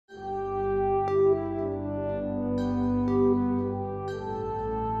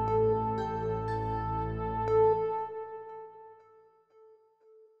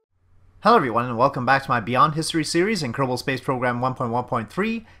Hello everyone and welcome back to my Beyond History series in Kerbal Space Program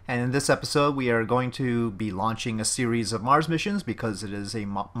 1.1.3, and in this episode we are going to be launching a series of Mars missions because it is a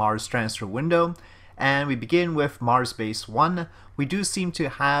Mars transfer window, and we begin with Mars Base 1. We do seem to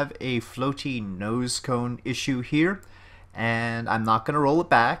have a floaty nose cone issue here, and I'm not going to roll it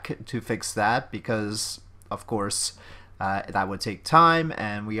back to fix that because, of course, that would take time,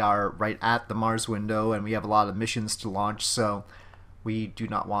 and we are right at the Mars window and we have a lot of missions to launch, so we do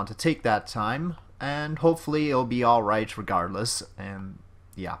not want to take that time, and hopefully it'll be alright regardless. And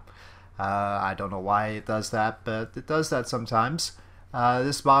yeah, I don't know why it does that, but it does that sometimes.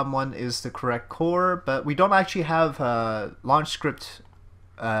 This bottom one is the correct core, but we don't actually have a launch script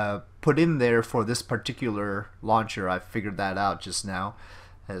put in there for this particular launcher. I figured that out just now,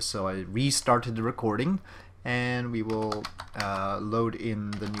 so I restarted the recording, and we will load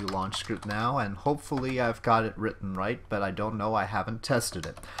in the new launch script now, and hopefully I've got it written right, but I don't know, I haven't tested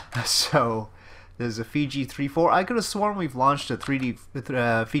it. So there's a Fiji 3.4. I could have sworn we've launched a Fiji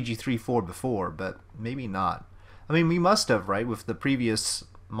 3.4 before, but maybe not. I mean, we must have, right, with the previous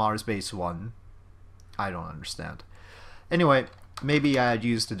Mars Base 1. I don't understand. Anyway, maybe I had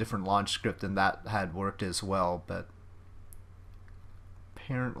used a different launch script and that had worked as well, but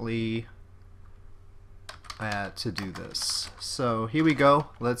apparently to do this. So here we go.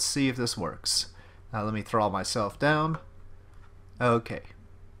 Let's see if this works. Now let me throttle myself down. Okay.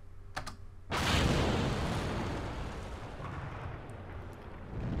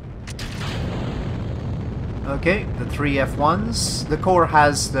 Okay, the 3 F1s. The core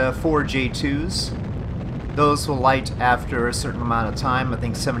has the 4 J2s. Those will light after a certain amount of time, I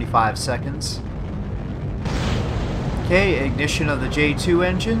think 75 seconds. Okay, ignition of the J2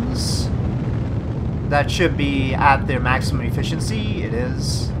 engines. That should be at their maximum efficiency. It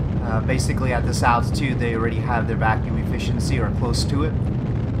is. Basically at this altitude they already have their vacuum efficiency or close to it.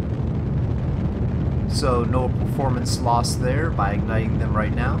 So no performance loss there by igniting them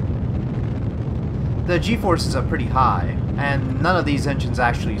right now. The G-forces are pretty high, and none of these engines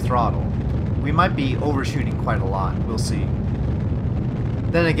actually throttle. We might be overshooting quite a lot, we'll see.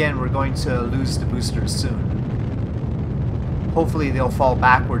 Then again, we're going to lose the boosters soon. Hopefully they'll fall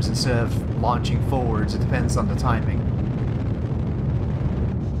backwards instead of launching forwards. It depends on the timing.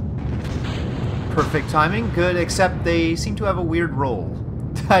 Perfect timing, good, except they seem to have a weird roll.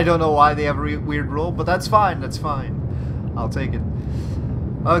 I don't know why they have a weird roll, but that's fine, that's fine. I'll take it.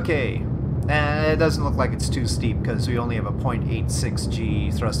 Okay, and it doesn't look like it's too steep because we only have a 0.86 G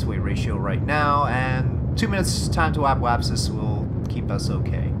thrust to weight ratio right now, and 2 minutes time to apoapsis will keep us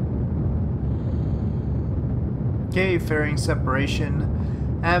okay. Okay, fairing separation.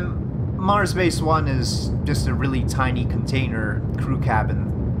 Mars Base 1 is just a really tiny container crew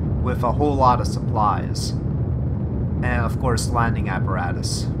cabin with a whole lot of supplies. And of course landing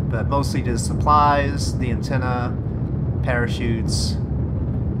apparatus. But mostly just supplies, the antenna, parachutes.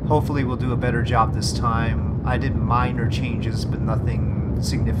 Hopefully we'll do a better job this time. I did minor changes but nothing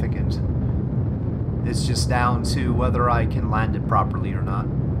significant. It's just down to whether I can land it properly or not.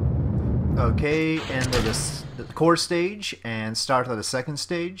 Okay, end of the core stage and start of the second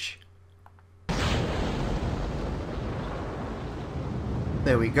stage.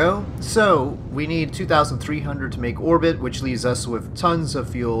 There we go. So we need 2,300 to make orbit, which leaves us with tons of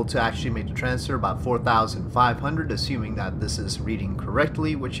fuel to actually make the transfer, about 4,500, assuming that this is reading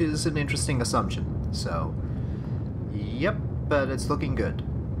correctly, which is an interesting assumption. So, yep, but it's looking good.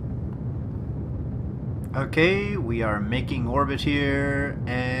 Okay, we are making orbit here,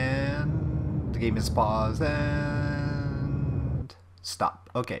 and the game is paused, and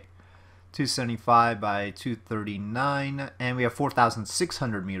stop. Okay, 275 by 239, and we have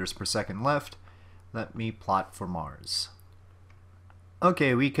 4,600 meters per second left. Let me plot for Mars.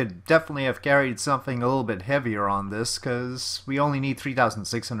 Okay, we could definitely have carried something a little bit heavier on this, because we only need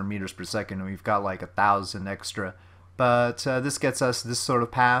 3,600 meters per second, and we've got like 1,000 extra. But this gets us this sort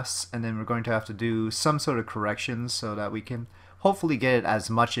of pass, and then we're going to have to do some sort of corrections so that we can hopefully get it as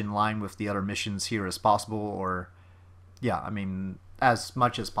much in line with the other missions here as possible, or yeah, I mean as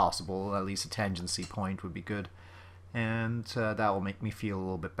much as possible. At least a tangency point would be good, and that will make me feel a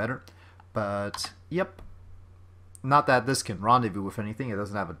little bit better. But yep, not that this can rendezvous with anything. It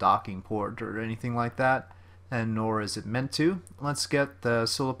doesn't have a docking port or anything like that, and nor is it meant to. Let's get the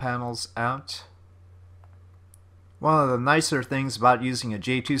solar panels out. One of the nicer things about using a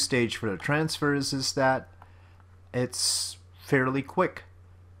J2 stage for the transfers is that it's fairly quick.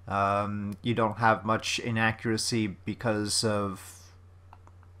 You don't have much inaccuracy because of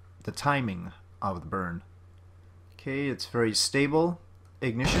the timing of the burn. Okay, it's very stable.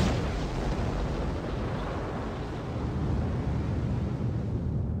 Ignition.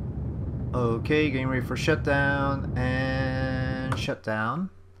 Okay, getting ready for shutdown and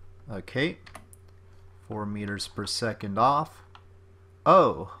shutdown. Okay, 4 meters per second off.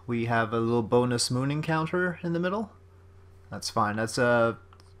 Oh, we have a little bonus moon encounter in the middle. That's fine. That's a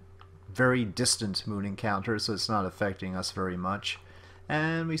very distant moon encounter, so it's not affecting us very much.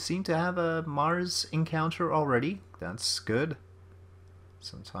 And we seem to have a Mars encounter already. That's good.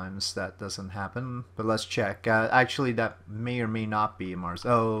 Sometimes that doesn't happen, but let's check. Actually, that may or may not be a Mars.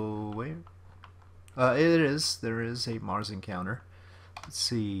 Oh, wait. It is. There is a Mars encounter. Let's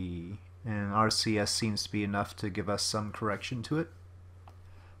see. And RCS seems to be enough to give us some correction to it.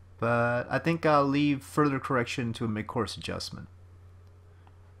 But I think I'll leave further correction to a mid-course adjustment.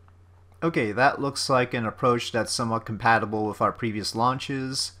 Okay, that looks like an approach that's somewhat compatible with our previous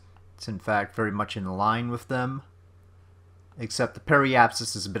launches. It's in fact very much in line with them. Except the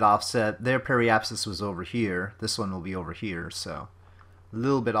periapsis is a bit offset. Their periapsis was over here. This one will be over here, so a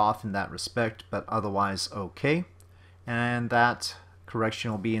little bit off in that respect, but otherwise okay. And that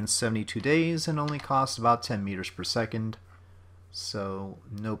correction will be in 72 days and only cost about 10 meters per second. So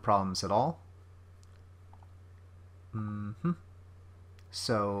no problems at all.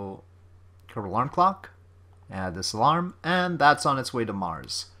 So Kerbal alarm clock, add this alarm, and that's on its way to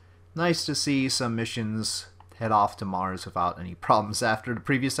Mars. Nice to see some missions head off to Mars without any problems after the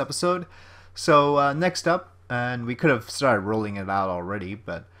previous episode. So next up, and we could have started rolling it out already,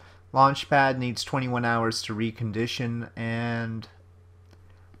 but Launchpad needs 21 hours to recondition, and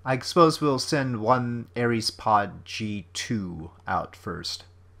I suppose we'll send one Ares Pod G2 out first.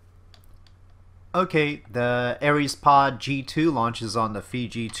 Okay, the Ares Pod G2 launches on the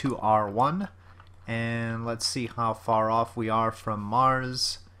Fiji 2R1, and let's see how far off we are from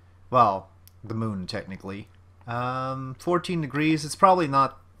Mars. Well, the moon technically. 14 degrees. It's probably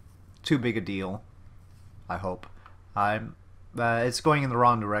not too big a deal, I hope. It's going in the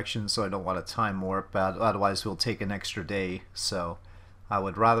wrong direction, so I don't want to time warp, but otherwise we'll take an extra day, so I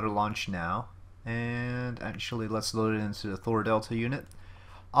would rather launch now. And actually, let's load it into the Thor Delta unit.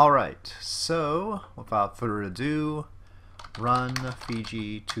 Alright, so without further ado, run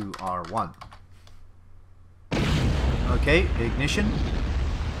Fiji 2R1. Okay, ignition.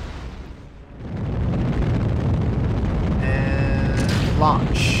 And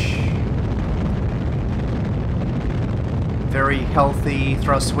launch. Very healthy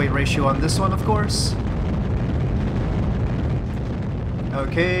thrust weight ratio on this one, of course.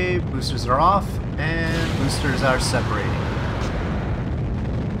 Okay, boosters are off, and boosters are separating.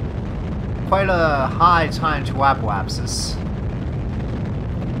 Quite a high time to apoapsis.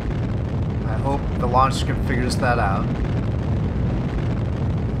 I hope the launch script figures that out.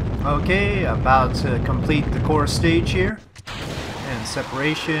 Okay, about to complete the core stage here. And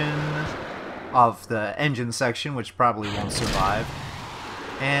separation of the engine section, which probably won't survive.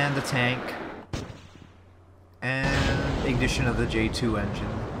 And the tank. And ignition of the J2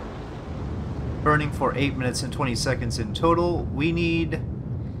 engine. Burning for 8 minutes and 20 seconds in total. We need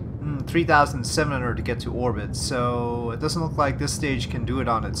 3,700 to get to orbit, so it doesn't look like this stage can do it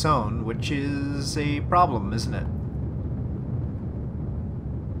on its own, which is a problem, isn't it?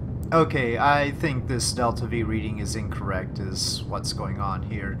 Okay, I think this delta V reading is incorrect, is what's going on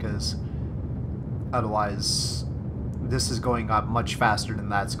here, because otherwise this is going up much faster than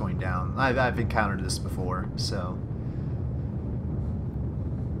that's going down. I've encountered this before, so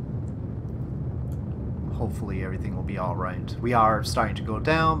hopefully everything will be alright. We are starting to go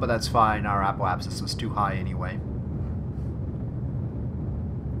down, but that's fine. Our apoapsis was too high anyway.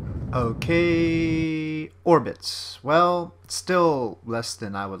 Okay, orbit. Well, still less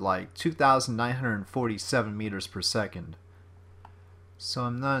than I would like. 2,947 meters per second. So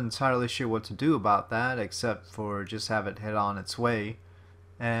I'm not entirely sure what to do about that, except for just have it head on its way.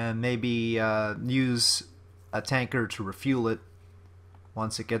 And maybe use a tanker to refuel it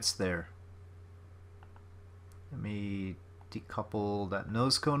once it gets there. Let me decouple that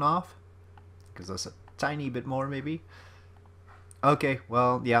nose cone off, because that's a tiny bit more maybe. Okay,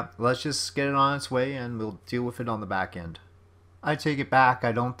 well, yeah, let's just get it on its way and we'll deal with it on the back end. I take it back,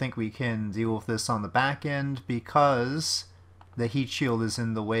 I don't think we can deal with this on the back end because the heat shield is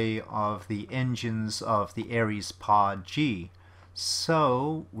in the way of the engines of the Ares Pod G.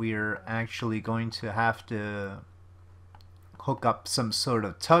 So we're actually going to have to hook up some sort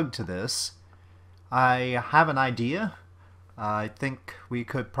of tug to this. I have an idea. I think we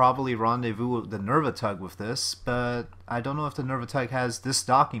could probably rendezvous the Nervatug with this, but I don't know if the Nervatug has this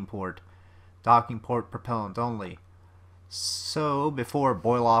docking port. Docking port propellant only. So before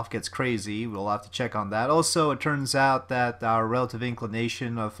boil-off gets crazy, we'll have to check on that. Also, it turns out that our relative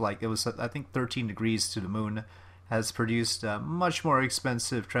inclination of, like, it was, I think, 13 degrees to the moon has produced a much more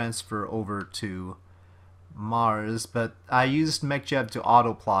expensive transfer over to Mars, but I used MechJeb to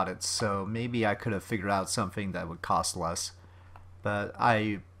auto-plot it, so maybe I could have figured out something that would cost less. But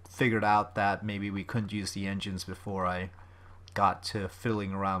I figured out that maybe we couldn't use the engines before I got to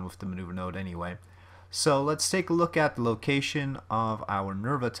fiddling around with the maneuver node anyway. So let's take a look at the location of our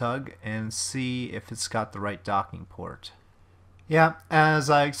Nervatug and see if it's got the right docking port. Yeah, as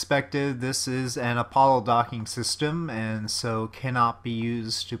I expected, this is an Apollo docking system and so cannot be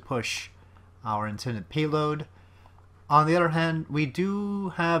used to push our intended payload. On the other hand, we do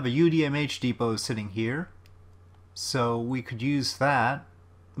have a UDMH depot sitting here, so we could use that.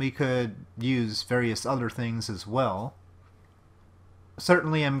 We could use various other things as well.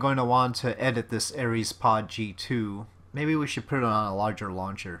 Certainly I'm going to want to edit this Ares Pod G2. Maybe we should put it on a larger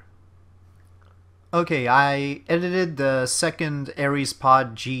launcher. Okay, I edited the second Ares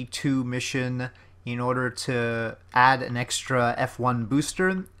Pod G2 mission in order to add an extra F1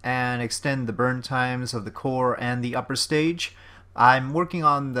 booster and extend the burn times of the core and the upper stage. I'm working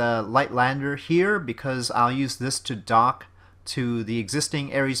on the light lander here because I'll use this to dock to the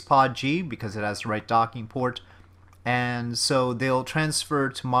existing Ares Pod G because it has the right docking port. And so they'll transfer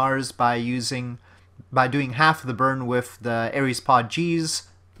to Mars by doing half of the burn with the Ares Pod G's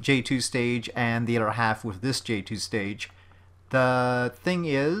J2 stage and the other half with this J2 stage. The thing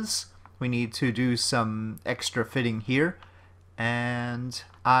is, we need to do some extra fitting here, and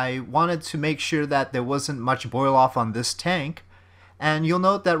I wanted to make sure that there wasn't much boil off on this tank, and you'll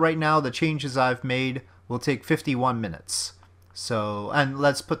note that right now the changes I've made will take 51 minutes. So, and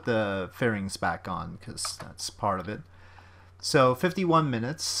let's put the fairings back on because that's part of it. So 51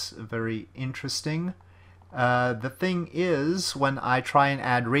 minutes, very interesting. The thing is, when I try and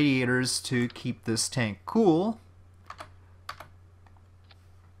add radiators to keep this tank cool,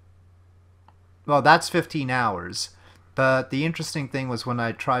 well, that's 15 hours. But the interesting thing was when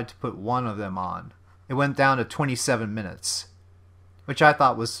I tried to put one of them on, it went down to 27 minutes, which I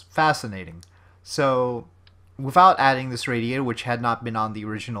thought was fascinating. So without adding this radiator, which had not been on the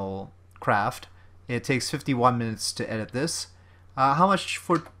original craft, it takes 51 minutes to edit this. How much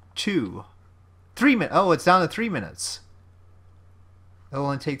for 2? 3 minutes. Oh, it's down to 3 minutes. It'll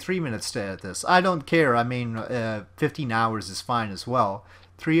only take 3 minutes to edit this. I don't care. I mean, 15 hours is fine as well.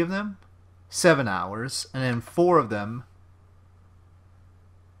 3 of them, 7 hours, and then 4 of them.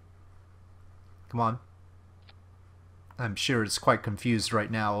 Come on. I'm sure it's quite confused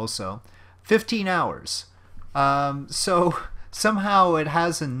right now also. 15 hours. So somehow it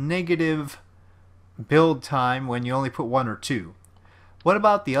has a negative build time when you only put 1 or 2. What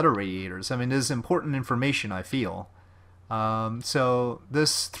about the other radiators? I mean, this is important information, I feel. So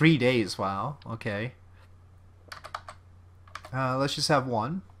this 3 days, wow, okay. Let's just have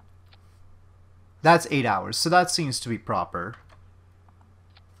 1. That's 8 hours, so that seems to be proper.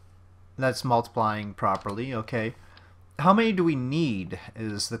 That's multiplying properly, okay. How many do we need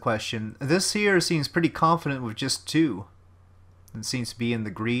is the question. This here seems pretty confident with just 2. It seems to be in the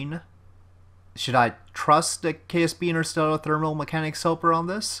green. Should I trust the KSB Interstellar Thermal Mechanics helper on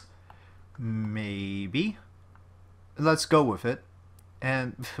this? Maybe. Let's go with it.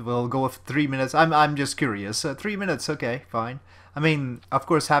 And we'll go with 3 minutes. I'm just curious. 3 minutes, okay, fine. I mean, of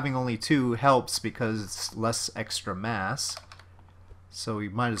course having only 2 helps because it's less extra mass. So we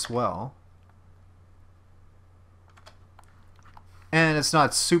might as well. And it's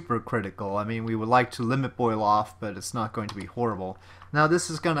not super critical. I mean, we would like to limit boil off, but it's not going to be horrible. Now this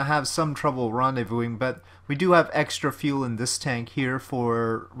is going to have some trouble rendezvousing, but we do have extra fuel in this tank here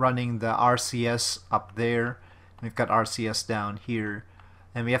for running the RCS up there. We've got RCS down here,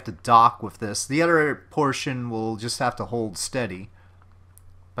 and we have to dock with this. The other portion will just have to hold steady,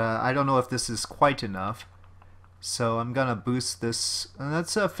 but I don't know if this is quite enough. So I'm going to boost this, and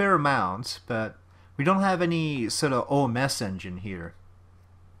that's a fair amount, but we don't have any sort of OMS engine here.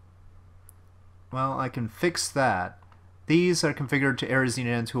 Well, I can fix that. These are configured to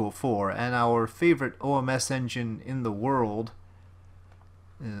Arizona N204, and our favorite OMS engine in the world,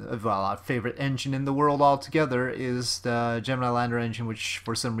 well, our favorite engine in the world altogether is the Gemini Lander engine, which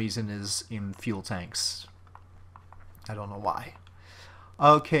for some reason is in fuel tanks. I don't know why.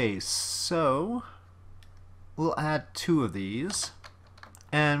 Okay, so we'll add 2 of these.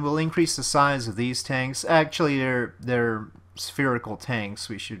 And we'll increase the size of these tanks. Actually, they're spherical tanks.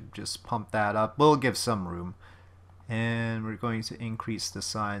 We should just pump that up. We'll give some room. And we're going to increase the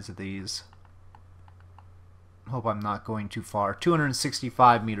size of these. Hope I'm not going too far.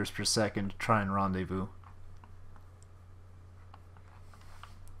 265 meters per second to try and rendezvous.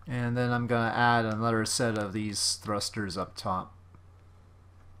 And then I'm going to add another set of these thrusters up top.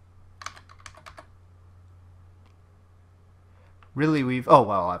 really we've... Oh,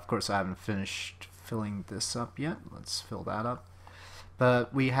 well, of course I haven't finished filling this up yet. Let's fill that up.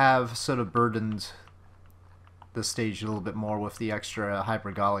 But we have sort of burdened the stage a little bit more with the extra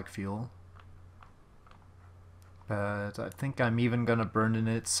hypergolic fuel. But I think I'm even going to burden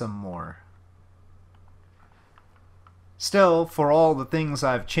it some more. Still, for all the things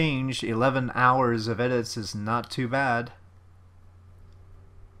I've changed, 11 hours of edits is not too bad.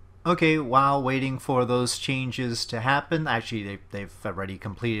 Okay, while waiting for those changes to happen, actually they've already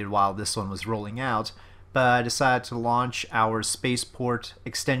completed while this one was rolling out, but I decided to launch our spaceport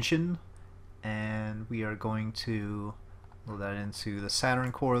extension, and we are going to load that into the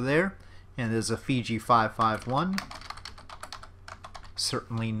Saturn core there, and there's a Fiji 551.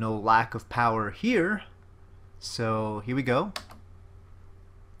 Certainly no lack of power here, so here we go.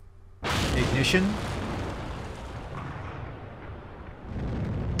 Ignition.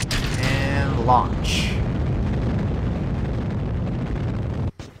 Launch.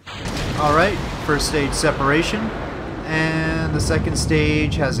 Alright, first stage separation, and the second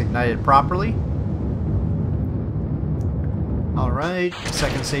stage has ignited properly. Alright,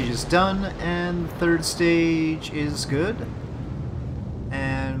 second stage is done, and the third stage is good.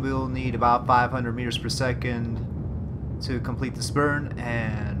 And we'll need about 500 meters per second to complete this burn,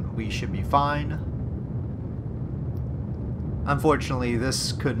 and we should be fine. Unfortunately,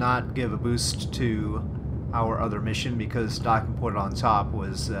 this could not give a boost to our other mission because docking port on top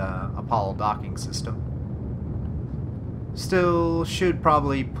was Apollo docking system. Still, should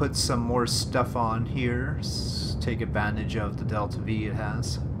probably put some more stuff on here, take advantage of the Delta V it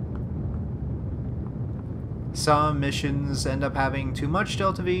has. Some missions end up having too much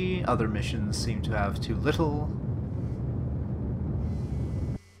Delta V, other missions seem to have too little.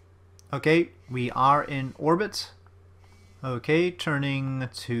 Okay, we are in orbit. Okay, turning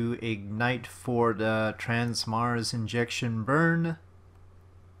to ignite for the Trans-Mars injection burn.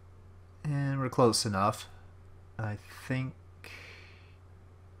 And we're close enough. I think...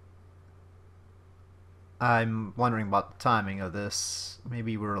 I'm wondering about the timing of this.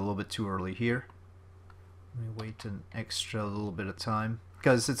 Maybe we're a little bit too early here. Let me wait an extra little bit of time.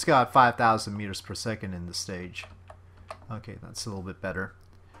 Because it's got 5,000 meters per second in the stage. Okay, that's a little bit better.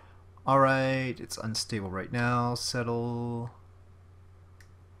 Alright, it's unstable right now. Settle.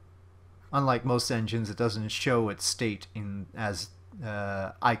 Unlike most engines, it doesn't show its state in as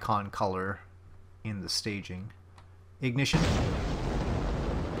icon color in the staging. Ignition.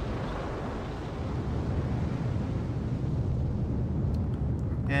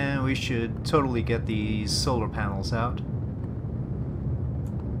 And we should totally get these solar panels out.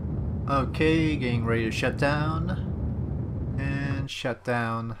 Okay, getting ready to shut down. And shut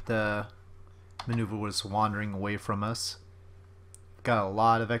down. The maneuver was wandering away from us. Got a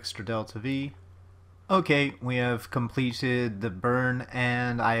lot of extra Delta V. Okay, we have completed the burn,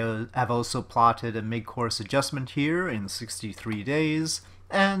 and I have also plotted a mid-course adjustment here in 63 days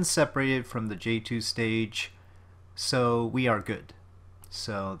and separated from the J2 stage, so we are good.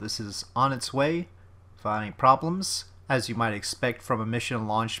 So this is on its way. Without any problems, as you might expect from a mission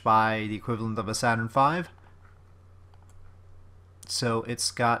launched by the equivalent of a Saturn V. So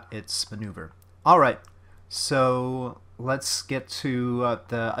it's got its maneuver. Alright, so let's get to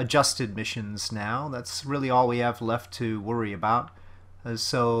the adjusted missions now. That's really all we have left to worry about.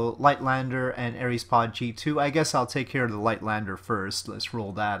 So Light Lander and Ares Pod G2. I guess I'll take care of the Light Lander first. Let's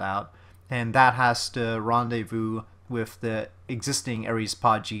roll that out. And that has to rendezvous with the existing Ares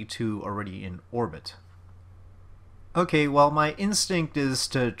Pod G2 already in orbit. Okay, well, my instinct is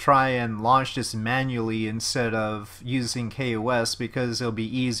to try and launch this manually instead of using KOS because it'll be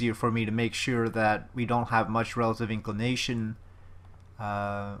easier for me to make sure that we don't have much relative inclination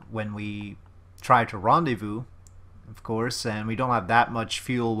when we try to rendezvous, of course, and we don't have that much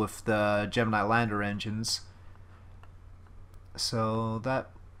fuel with the Gemini lander engines. So that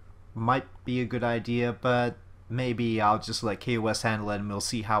might be a good idea, but maybe I'll just let KOS handle it and we'll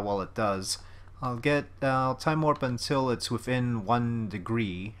see how well it does. I'll time warp until it's within 1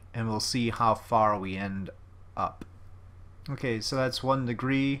 degree, and we'll see how far we end up. Okay, so that's 1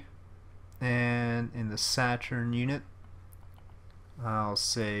 degree, and in the Saturn unit, I'll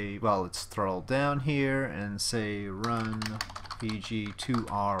say, well, let's throttle down here and say run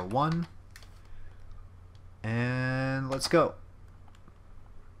VG2R1, and let's go.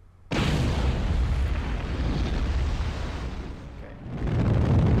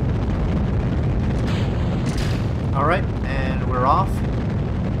 Alright, and we're off.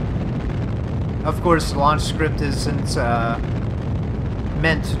 Of course, the launch script isn't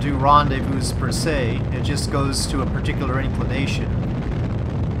meant to do rendezvous per se. It just goes to a particular inclination.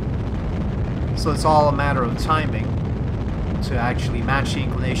 So it's all a matter of timing. to actually match the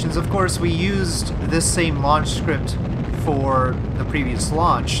inclinations. Of course, we used this same launch script for the previous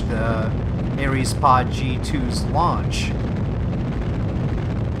launch, the Ares Pod G2's launch.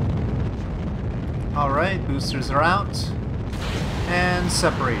 Alright, boosters are out and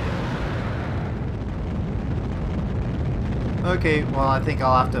separated. Okay, well, I think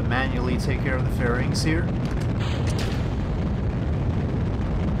I'll have to manually take care of the fairings here.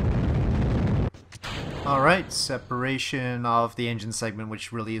 Alright, separation of the engine segment,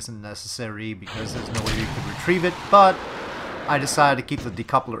 which really isn't necessary because there's no way we could retrieve it, but I decided to keep the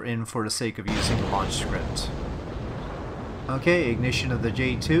decoupler in for the sake of using the launch script. Okay, ignition of the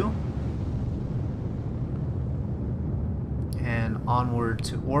J2. And onward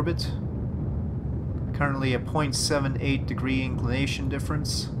to orbit. Currently a 0.78 degree inclination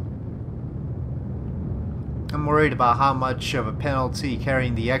difference. I'm worried about how much of a penalty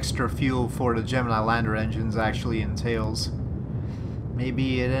carrying the extra fuel for the Gemini lander engines actually entails.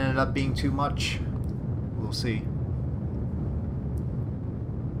 Maybe it ended up being too much. We'll see.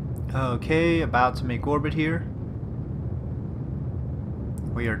 Okay, about to make orbit here.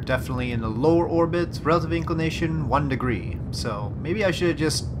 We are definitely in the lower orbit, relative inclination 1 degree. So maybe I should have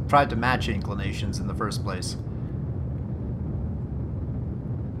just tried to match inclinations in the first place.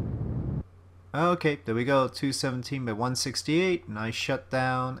 Okay, there we go, 217 by 168, nice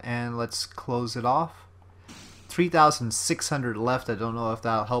shutdown, and let's close it off. 3,600 left, I don't know if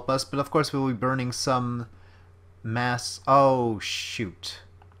that'll help us, but of course we'll be burning some mass. Oh shoot.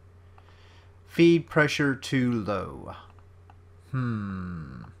 Feed pressure too low.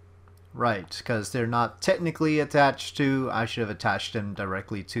 Right, because they're not technically attached to, I should have attached them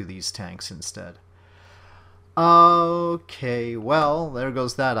directly to these tanks instead. Okay, well, there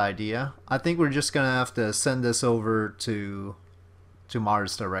goes that idea. I think we're just gonna have to send this over to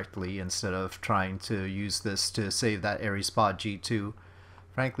Mars directly instead of trying to use this to save that Ares Pod G2.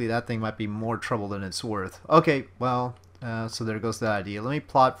 Frankly, that thing might be more trouble than it's worth. Okay, well, so there goes that idea. Let me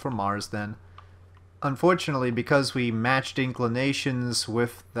plot for Mars then. Unfortunately, because we matched inclinations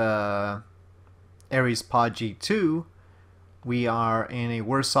with the Ares Pod G2, we are in a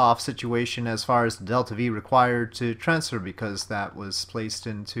worse off situation as far as the delta V required to transfer, because that was placed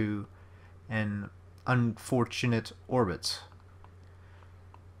into an unfortunate orbit.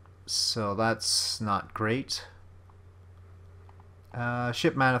 So that's not great.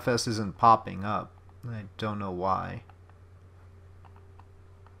 Ship manifest isn't popping up. I don't know why.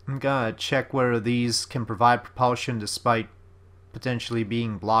 I'm gonna check whether these can provide propulsion despite potentially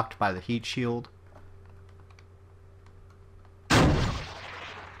being blocked by the heat shield.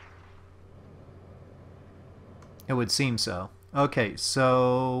 It would seem so. Okay,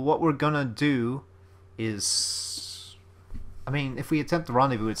 so what we're gonna do is, I mean, if we attempt the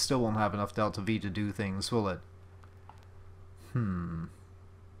rendezvous, it still won't have enough delta V to do things, will it?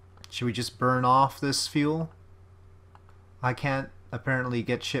 Should we just burn off this fuel? I can't apparently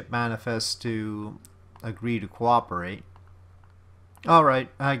get ship manifest to agree to cooperate. Alright,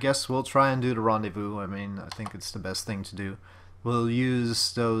 I guess we'll try and do the rendezvous. I mean, I think it's the best thing to do. We'll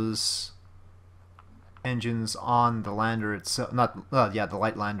use those engines on the lander itself, the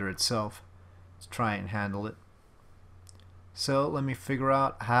light lander itself, to try and handle it. So let me figure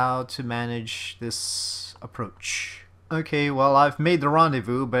out how to manage this approach. Okay, well, I've made the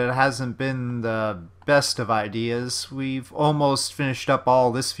rendezvous, but it hasn't been the best of ideas. We've almost finished up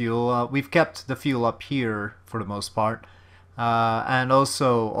all this fuel. We've kept the fuel up here for the most part, and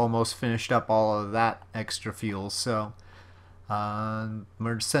also almost finished up all of that extra fuel. So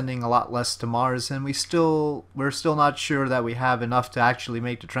we're sending a lot less to Mars, and we're still not sure that we have enough to actually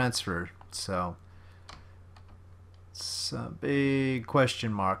make the transfer. So it's a big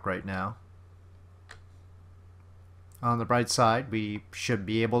question mark right now. On the bright side, we should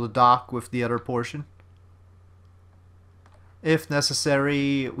be able to dock with the other portion. If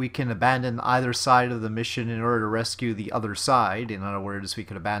necessary, we can abandon either side of the mission in order to rescue the other side. In other words, we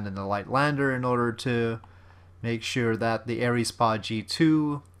could abandon the light lander in order to make sure that the Ares Pod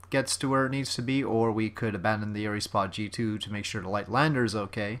G2 gets to where it needs to be, or we could abandon the Ares Pod G2 to make sure the light lander is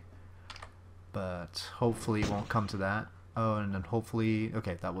okay. But hopefully it won't come to that. Oh, and then hopefully,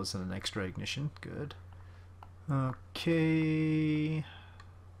 okay, that wasn't an extra ignition. Good. Okay.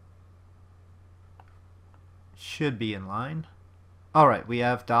 Should be in line. Alright, we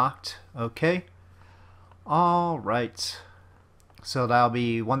have docked. Okay. Alright. So that'll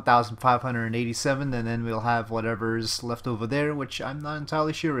be 1,587, and then we'll have whatever's left over there, which I'm not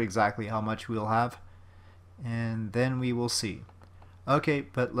entirely sure exactly how much we'll have. And then we will see. Okay,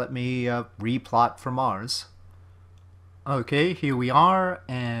 but let me replot for Mars. Okay, here we are,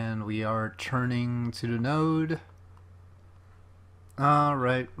 and we are turning to the node.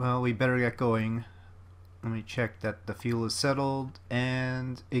 Alright, well, we better get going. Let me check that the fuel is settled,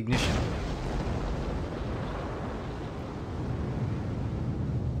 and ignition.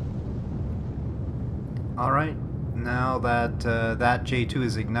 Alright, now that that J2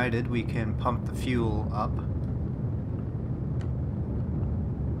 is ignited, we can pump the fuel up.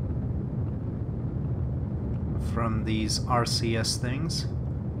 From these RCS things.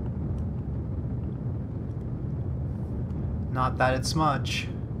 Not that it's much.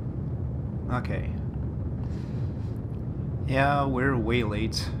 Okay. Yeah, we're way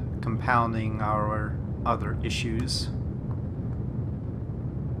late, compounding our other issues.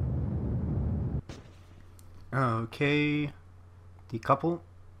 Okay. Decouple.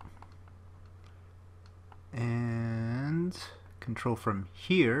 And control from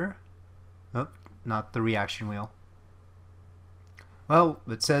here. Oh, not the reaction wheel. Well,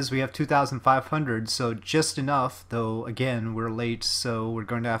 it says we have 2,500, so just enough, though again, we're late, so we're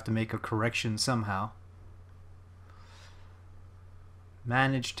going to have to make a correction somehow.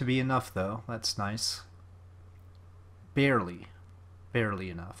 Managed to be enough, though. That's nice. Barely. Barely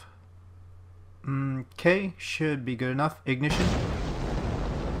enough. Okay, should be good enough. Ignition.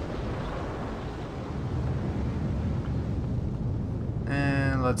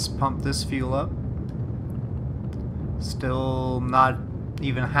 And let's pump this fuel up. Still not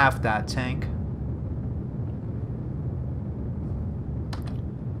even half that tank.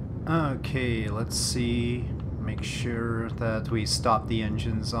 Okay, let's see. Make sure that we stop the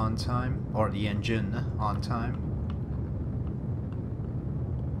engines on time, or the engine on time.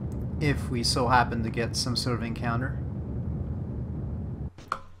 If we so happen to get some sort of encounter.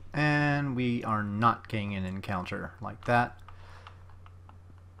 And we are not getting an encounter like that.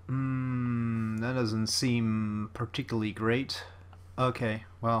 That doesn't seem particularly great. Okay,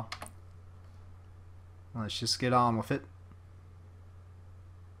 well, let's just get on with it.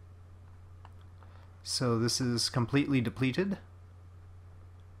 So this is completely depleted.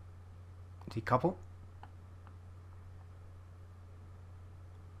 Decouple.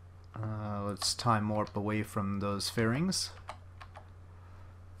 Let's time warp away from those fairings.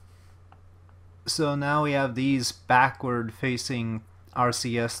 So now we have these backward facing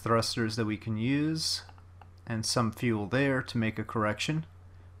RCS thrusters that we can use, and some fuel there to make a correction.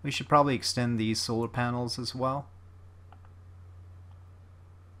 We should probably extend these solar panels as well.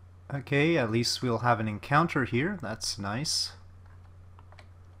 Okay, at least we'll have an encounter here. That's nice.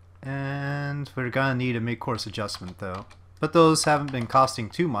 And we're gonna need a mid-course adjustment though. But those haven't been costing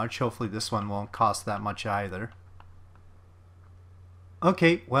too much. Hopefully this one won't cost that much either.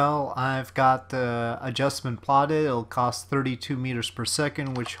 Okay, well, I've got the adjustment plotted. It'll cost 32 meters per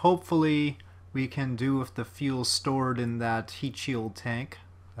second, which hopefully we can do with the fuel stored in that heat shield tank.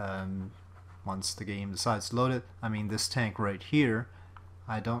 Once the game decides to load it. I mean, this tank right here.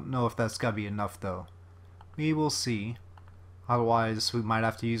 I don't know if that's gotta be enough though. We will see. Otherwise, we might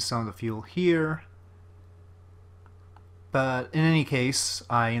have to use some of the fuel here. But in any case,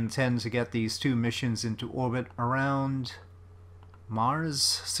 I intend to get these two missions into orbit around Mars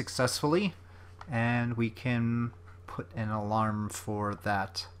successfully, and we can put an alarm for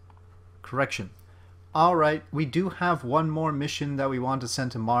that correction. Alright, we do have one more mission that we want to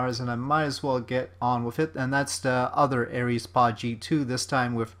send to Mars, and I might as well get on with it, and that's the other Ares Pod G2, this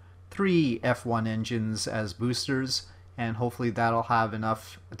time with 3 F1 engines as boosters, and hopefully that'll have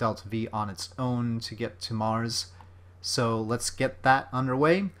enough Delta V on its own to get to Mars. So let's get that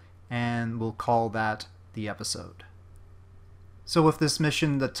underway, and we'll call that the episode. So with this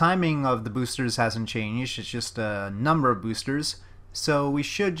mission, the timing of the boosters hasn't changed, it's just a number of boosters. So we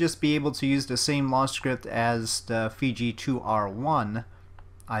should just be able to use the same launch script as the Fiji 2R1,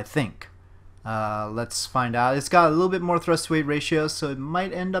 I think. Let's find out. It's got a little bit more thrust to weight ratio, so it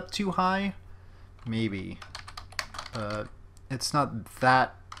might end up too high. Maybe. It's not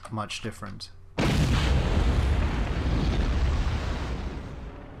that much different.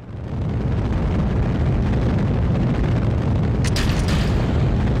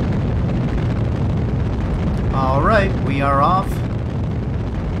 Alright, we are off.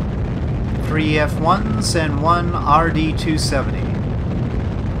 3 F1s and 1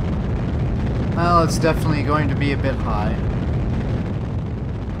 RD-270. Well, it's definitely going to be a bit high.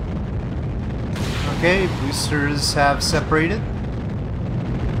 Okay, boosters have separated.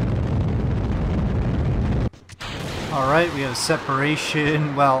 Alright, we have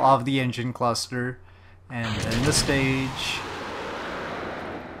separation, well, of the engine cluster, and then the stage,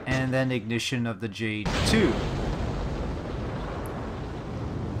 and then ignition of the J2.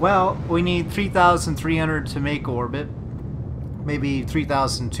 Well, we need 3,300 to make orbit, maybe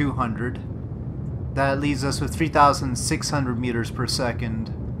 3,200. That leaves us with 3,600 meters per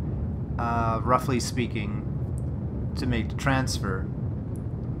second, roughly speaking, to make the transfer.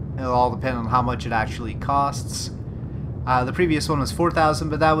 It'll all depend on how much it actually costs. The previous one was 4,000,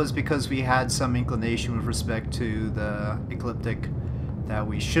 but that was because we had some inclination with respect to the ecliptic that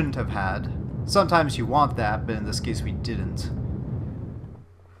we shouldn't have had. Sometimes you want that, but in this case we didn't.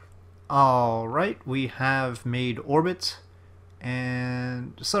 Alright, we have made orbit,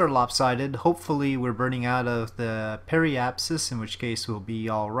 and sort of lopsided. Hopefully we're burning out of the periapsis, in which case we'll be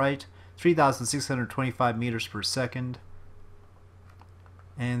alright. 3,625 meters per second.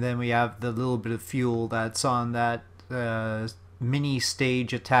 And then we have the little bit of fuel that's on that mini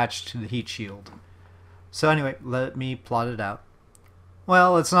stage attached to the heat shield. So anyway, let me plot it out.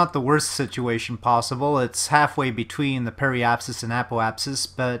 Well, it's not the worst situation possible. It's halfway between the periapsis and apoapsis,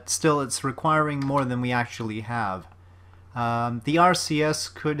 but still it's requiring more than we actually have. The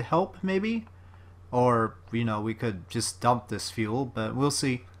RCS could help, maybe? Or, you know, we could just dump this fuel, but we'll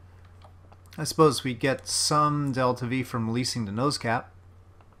see. I suppose we get some delta V from releasing the nose cap.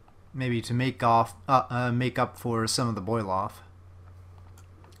 Maybe to make up for some of the boil off.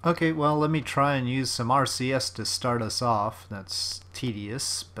 Okay, well, let me try and use some RCS to start us off. That's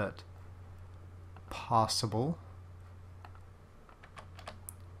tedious, but possible.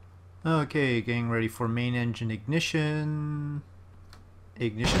 Okay, getting ready for main engine ignition.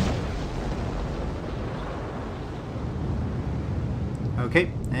 Ignition.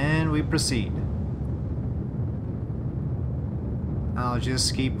 Okay, and we proceed. I'll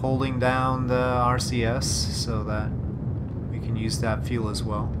just keep holding down the RCS so that we can use that fuel as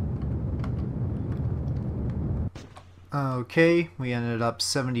well. Okay, we ended up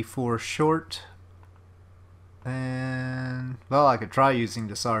 74 short. And, well, I could try using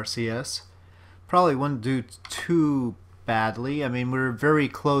this RCS. Probably wouldn't do too badly. I mean, we're very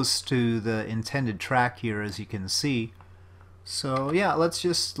close to the intended track here, as you can see. So yeah, let's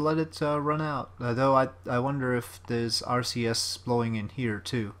just let it run out. Though I wonder if there's RCS blowing in here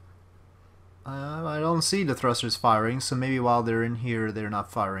too. I don't see the thrusters firing, so maybe while they're in here they're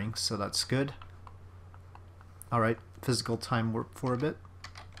not firing, so that's good. Alright, physical time warp for a bit.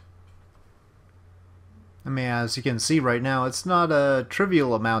 I mean, as you can see right now, it's not a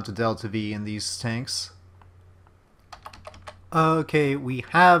trivial amount of delta V in these tanks. Okay, we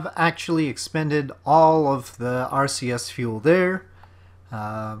have actually expended all of the RCS fuel there.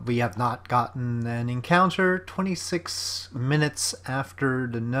 We have not gotten an encounter. 26 minutes after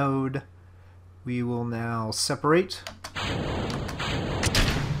the node. We will now separate.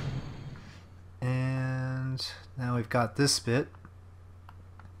 And now we've got this bit.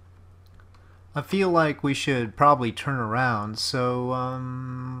 I feel like we should probably turn around, so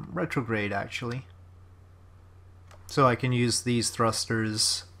retrograde actually. So I can use these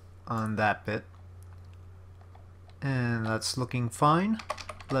thrusters on that bit. And that's looking fine.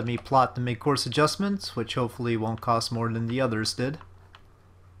 Let me plot the mid-course adjustments, which hopefully won't cost more than the others did.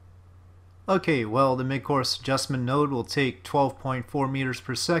 Okay, well, the mid-course adjustment node will take 12.4 meters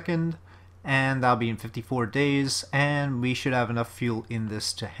per second, and that'll be in 54 days, and we should have enough fuel in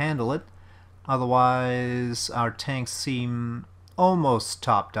this to handle it. Otherwise, our tanks seem almost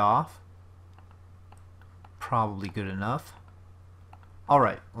topped off. Probably good enough.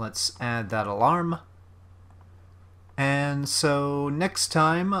 Alright, let's add that alarm. And so next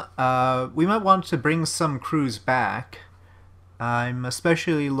time, we might want to bring some crews back. I'm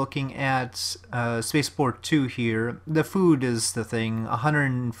especially looking at Spaceport 2 here. The food is the thing.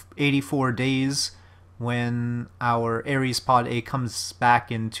 184 days when our Ares Pod A comes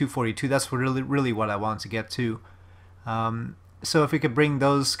back in 242. That's really what I want to get to. So if we could bring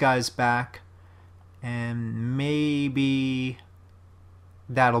those guys back, and maybe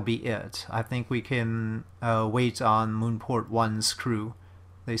that'll be it. I think we can wait on Moonport 1's crew.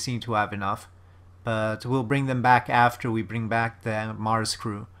 They seem to have enough. But we'll bring them back after we bring back the Mars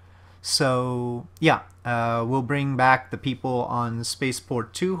crew. So yeah, we'll bring back the people on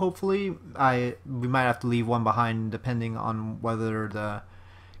Spaceport 2 hopefully. We might have to leave one behind depending on whether the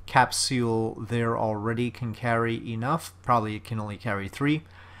capsule there already can carry enough. Probably it can only carry 3.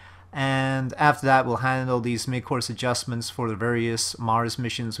 And after that we'll handle these mid-course adjustments for the various Mars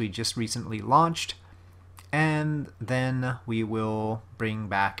missions we just recently launched. And then we will bring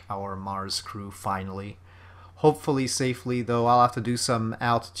back our Mars crew finally. Hopefully safely, though I'll have to do some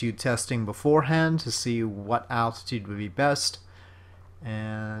altitude testing beforehand to see what altitude would be best.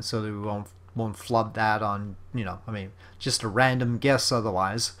 And so that we won't flood that on, you know, I mean, just a random guess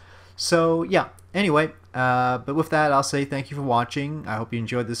otherwise. So yeah, anyway, but with that I'll say thank you for watching. I hope you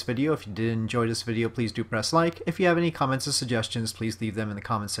enjoyed this video. If you did enjoy this video, please do press like. If you have any comments or suggestions, please leave them in the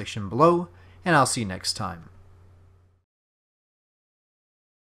comment section below. and I'll see you next time.